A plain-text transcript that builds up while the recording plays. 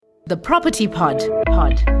The Property Pod.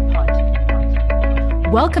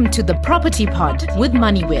 Welcome to The Property Pod with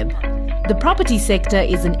MoneyWeb. The property sector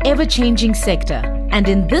is an ever-changing sector, and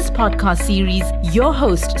in this podcast series, your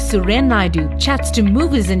host Suren Naidu chats to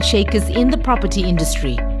movers and shakers in the property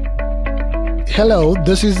industry. Hello,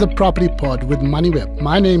 this is The Property Pod with MoneyWeb.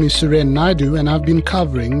 My name is Suren Naidu, and I've been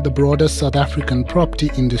covering the broader South African property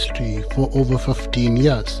industry for over 15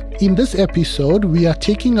 years. In this episode, we are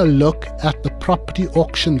taking a look at the property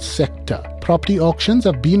auction sector. Property auctions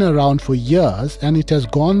have been around for years, and it has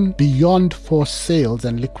gone beyond forced sales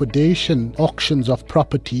and liquidation auctions of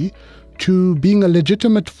property to being a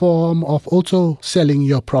legitimate form of also selling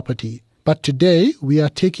your property. But today, we are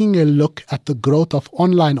taking a look at the growth of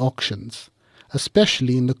online auctions,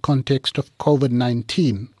 especially in the context of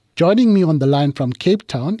COVID-19. Joining me on the line from Cape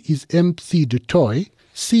Town is MC Du Toit,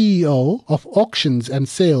 CEO of Auctions and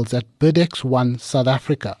Sales at BidX1 South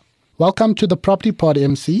Africa. Welcome to the Property Pod,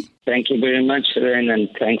 MC. Thank you very much, Suren, and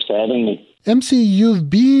thanks for having me. MC, you've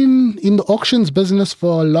been in the auctions business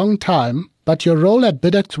for a long time, but your role at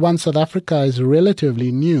BidX1 South Africa is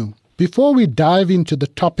relatively new. Before we dive into the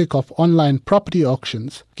topic of online property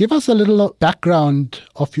auctions, give us a little background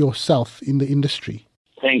of yourself in the industry.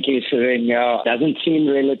 Thank you, Suren. Yeah, doesn't seem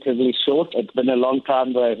relatively short. It's been a long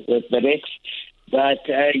time with BidX. But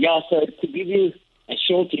so to give you a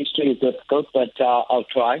short history is difficult, but I'll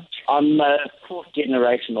try. I'm a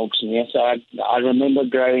fourth-generation auctioneer, so I remember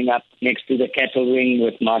growing up next to the cattle ring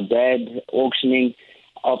with my dad auctioning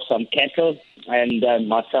off some cattle and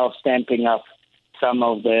myself stamping up some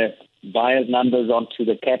of the buyer's numbers onto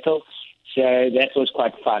the cattle. So that was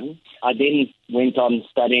quite fun. I then went on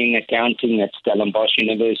studying accounting at Stellenbosch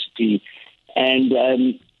University, and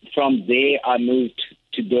from there I moved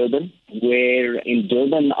to Durban, where in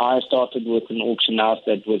Durban I started with an auction house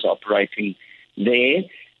that was operating there,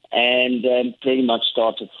 and pretty much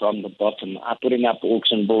started from the bottom, putting up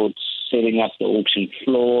auction boards, setting up the auction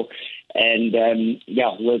floor, and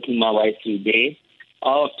working my way through there.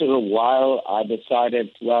 After a while, I decided,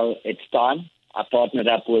 it's time. I partnered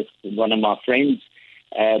up with one of my friends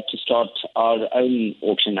to start our own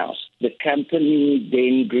auction house. The company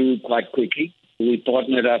then grew quite quickly. We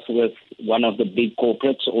partnered up with one of the big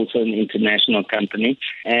corporates, also an international company,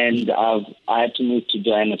 and I had to move to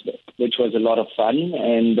Johannesburg, which was a lot of fun.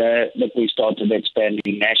 And we started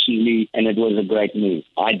expanding nationally, and it was a great move.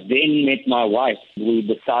 I then met my wife. We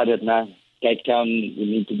decided, Cape Town, we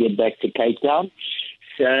need to get back to Cape Town.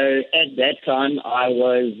 So at that time, I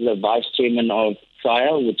was the vice chairman of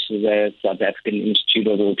SIA, which is the South African Institute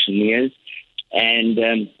of Auctioneers, and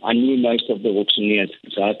I knew most of the auctioneers.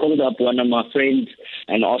 So I called up one of my friends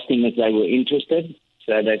and asked them if they were interested.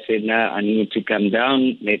 So they said, no, I need to come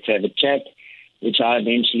down, let's have a chat, which I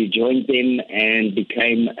eventually joined them and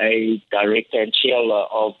became a director and shareholder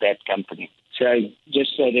of that company. So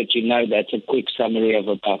just so that you know, that's a quick summary of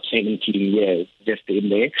about 17 years just in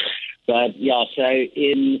there. But so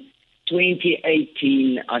in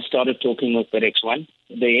 2018, I started talking with BidX1.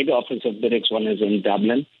 The head office of BidX1 is in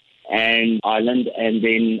Dublin and Ireland, and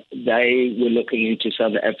then they were looking into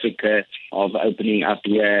South Africa of opening up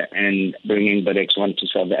here and bringing BidX1 to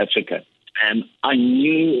South Africa. I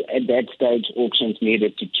knew at that stage auctions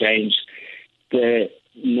needed to change. The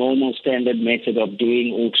normal standard method of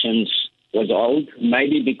doing auctions was old,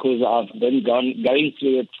 maybe because I've been going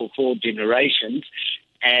through it for 4 generations,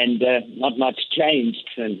 and not much changed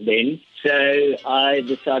since then. So I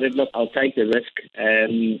decided, I'll take the risk.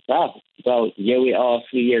 Here we are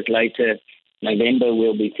 3 years later. November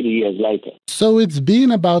will be 3 years later. So it's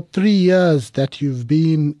been about 3 years that you've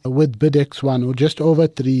been with BidX1, or just over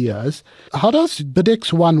 3 years. How does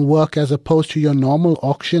BidX1 work as opposed to your normal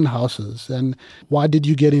auction houses, and why did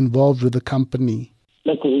you get involved with the company?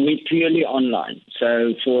 Look, we're purely online.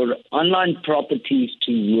 So for online properties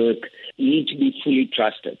to work, you need to be fully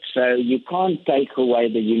trusted. So you can't take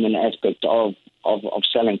away the human aspect of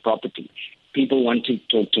selling property. People want to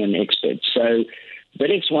talk to an expert. So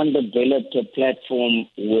BidX1 developed a platform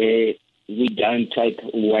where we don't take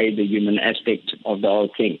away the human aspect of the whole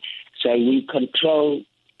thing. So we control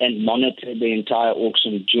and monitor the entire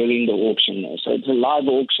auction during the auction. So it's a live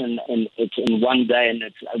auction, and it's in one day, and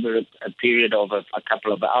it's over a period of a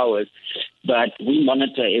couple of hours. But we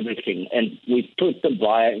monitor everything, and we put the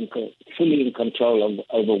buyer fully in control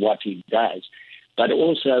over what he does, but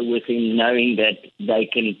also with him knowing that they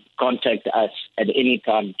can contact us at any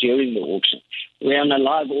time during the auction. Where on a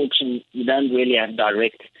live auction, you don't really have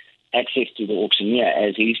direct access to the auctioneer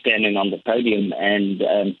as he's standing on the podium, and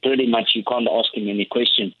pretty much you can't ask him any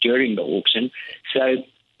questions during the auction. So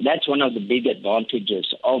that's one of the big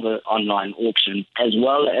advantages of an online auction, as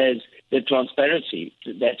well as the transparency.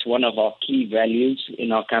 That's one of our key values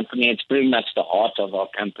in our company. It's pretty much the heart of our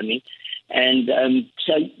company. And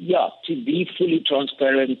to be fully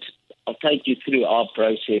transparent, I'll take you through our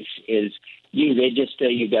process. Is you register,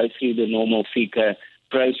 you go through the normal FICA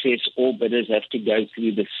process. All bidders have to go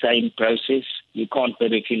through the same process. You can't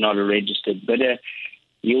bid if you're not a registered bidder.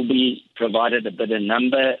 You'll be provided a bidder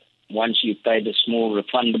number once you've paid a small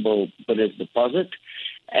refundable bidder's deposit.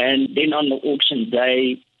 And then on the auction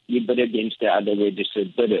day, you bid against the other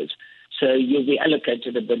registered bidders. So you'll be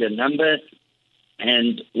allocated a bidder number,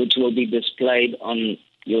 and which will be displayed on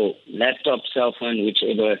your laptop, cell phone,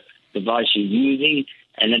 whichever device you're using,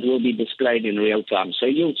 and it will be displayed in real time. So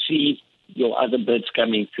you'll see your other bids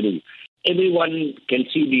coming through. Everyone can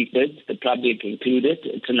see these bids, the public included.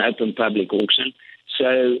 It's an open public auction.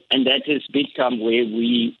 So, and that is big time where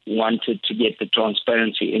we wanted to get the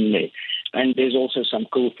transparency in there. And there's also some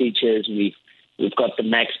cool features. We've got the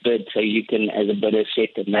max bid, so you can, as a bidder, set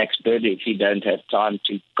the max bid if you don't have time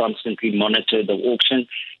to constantly monitor the auction,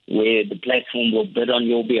 where the platform will bid on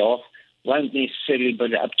your behalf. Won't necessarily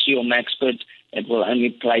bid up to your max bid. It will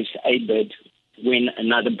only place a bid when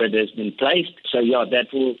another bid has been placed. So, that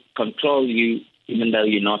will control you even though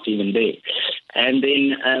you're not even there. And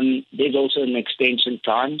then there's also an extension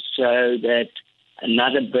time so that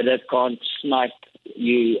another bidder can't snipe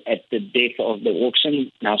you at the death of the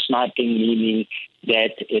auction. Now, sniping meaning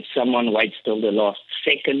that if someone waits till the last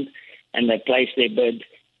second and they place their bid,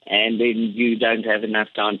 and then you don't have enough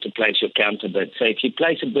time to place your counter bid. So if you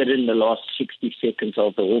place a bid in the last 60 seconds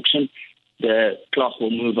of the auction, the clock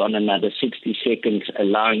will move on another 60 seconds,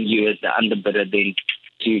 allowing you as the underbidder then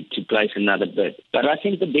to place another bid. But I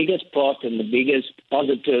think the biggest part and the biggest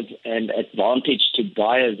positive and advantage to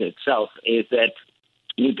buyers itself is that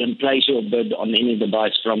you can place your bid on any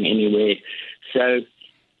device from anywhere. So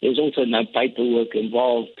there's also no paperwork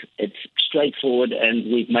involved. It's straightforward,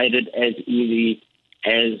 and we've made it as easy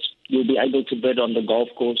as you'll be able to bid on the golf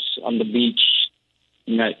course, on the beach,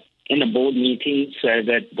 in a board meeting, so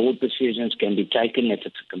that board decisions can be taken if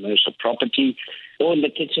it's a commercial property, or in the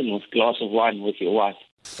kitchen with a glass of wine with your wife.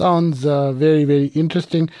 Sounds very, very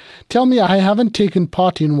interesting. Tell me, I haven't taken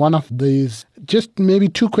part in one of these. Just maybe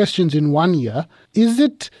two questions in one year. Is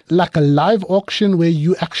it like a live auction where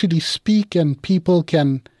you actually speak and people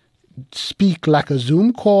can speak like a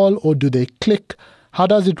Zoom call, or do they click? How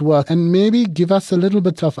does it work? And maybe give us a little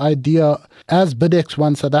bit of idea, as Bidex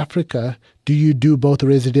One South Africa, do you do both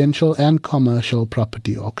residential and commercial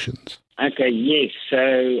property auctions? Okay, yes.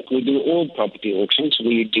 So we do all property auctions.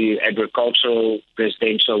 We do agricultural,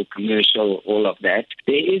 residential, commercial, all of that.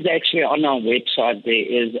 There is actually on our website, there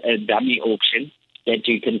is a dummy auction that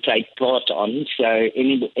you can take part on. So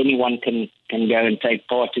anyone can go and take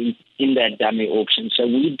part in that dummy auction. So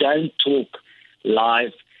we don't talk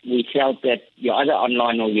live. We felt that you're either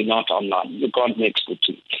online or you're not online. You can't mix the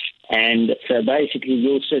two. And so basically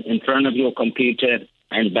you'll sit in front of your computer,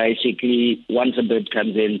 and basically once a bid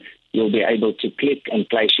comes in, you'll be able to click and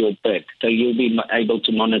place your bid. So you'll be able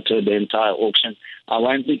to monitor the entire auction. I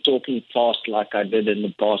won't be talking fast like I did in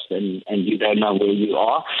the past, and you don't know where you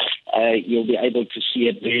are. You'll be able to see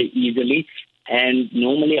it very easily. And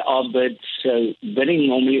normally our bids, so bidding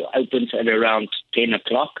normally opens at around 10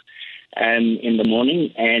 o'clock in the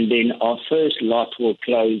morning, and then our first lot will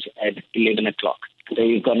close at 11 o'clock. So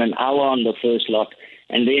you've got an hour on the first lot,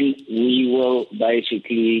 and then we will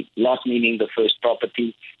basically, lot meaning the first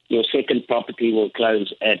property, your second property will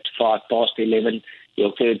close at 11:05,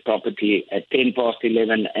 your third property at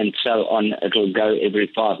 11:10, and so on. It will go every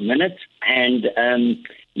 5 minutes. And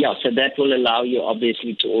so that will allow you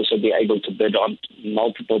obviously to also be able to bid on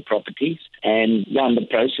multiple properties. And the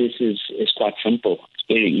process is quite simple. It's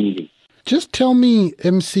very easy. Just tell me,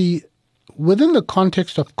 MC, within the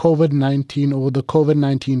context of COVID-19 or the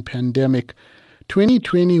COVID-19 pandemic,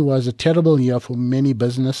 2020 was a terrible year for many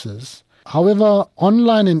businesses. However,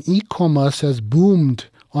 online and e-commerce has boomed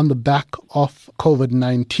on the back of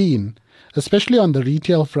COVID-19, especially on the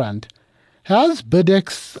retail front. Has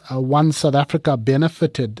Bidex One South Africa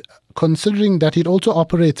benefited, considering that it also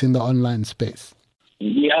operates in the online space?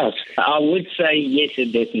 Yes, I would say yes,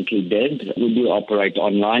 it definitely did. We do operate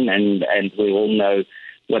online, and we all know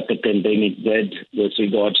what the pandemic did with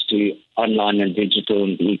regards to online and digital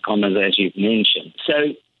and e-commerce, as you've mentioned.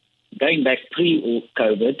 So going back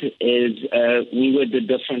pre-COVID is we were the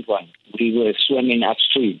different one. We were swimming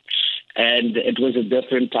upstream, and it was a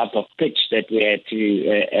different type of pitch that we had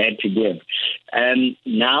to give.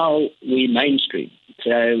 Now we mainstream.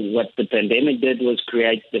 So what the pandemic did was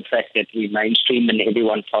create the fact that we mainstream and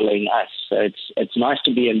everyone following us. So it's nice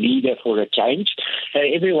to be a leader for a change. So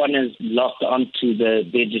everyone is locked onto the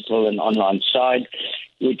digital and online side,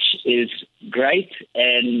 which is great,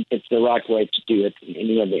 and it's the right way to do it in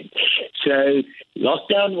any event. So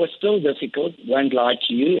lockdown was still difficult, won't lie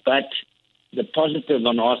to you, but the positive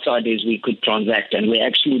on our side is we could transact, and we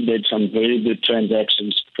actually did some very good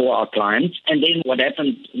transactions for our clients. And then what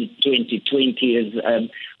happened in 2020 is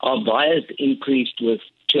our buyers increased with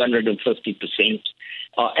 250%.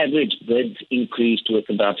 Our average bids increased with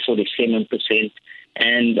about 47%,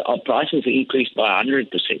 and our prices increased by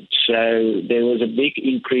 100%. So there was a big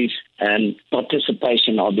increase, and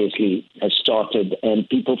participation obviously has started, and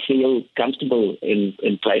people feel comfortable in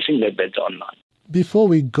placing their bids online. Before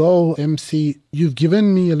we go, MC, you've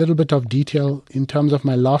given me a little bit of detail in terms of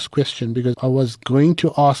my last question, because I was going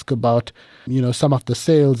to ask about, some of the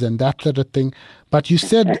sales and that sort of thing. But you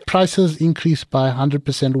said prices increased by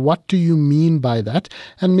 100%. What do you mean by that?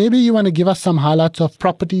 And maybe you want to give us some highlights of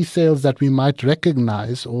property sales that we might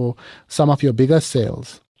recognize, or some of your bigger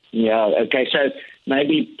sales. Yeah, okay. So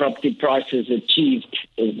maybe property prices achieved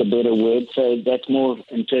is the better word. So that's more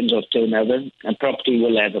in terms of turnover. A property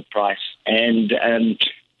will have a price. And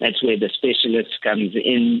that's where the specialist comes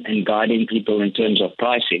in and guiding people in terms of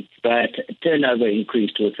pricing. But turnover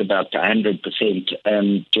increased with about 100%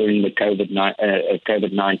 during the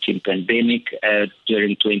COVID-19 pandemic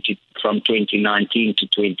from 2019 to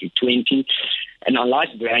 2020. And I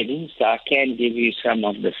like bragging, so I can give you some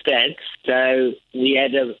of the stats. So we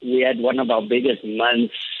had one of our biggest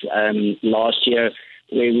months last year,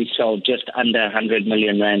 where we sold just under 100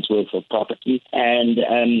 million rands worth of property. And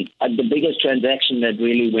the biggest transaction that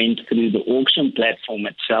really went through the auction platform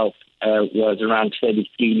itself was around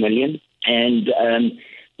 33 million.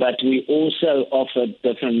 But we also offered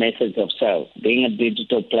different methods of sale, being a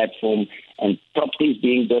digital platform and properties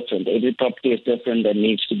being different. Every property is different and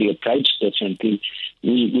needs to be approached differently.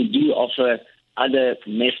 We do offer other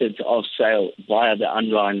methods of sale via the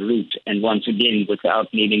online route, and once again,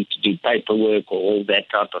 without needing to do paperwork or all that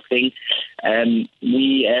type of thing.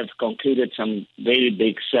 We have concluded some very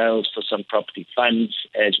big sales for some property funds,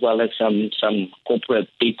 as well as some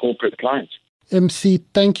big corporate clients. MC,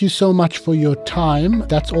 thank you so much for your time.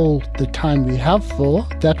 That's all the time we have for.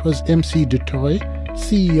 That was MC du Toit,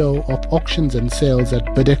 CEO of Auctions and Sales at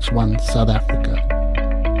Bidex One, South Africa.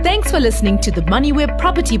 Thanks for listening to the MoneyWeb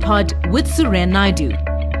Property Pod with Suren Naidu.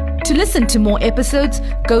 To listen to more episodes,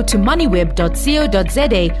 go to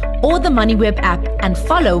moneyweb.co.za or the MoneyWeb app and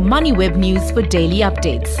follow MoneyWeb News for daily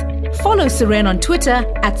updates. Follow Suren on Twitter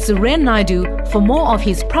 @Suren Naidu for more of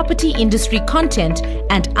his property industry content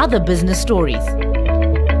and other business stories.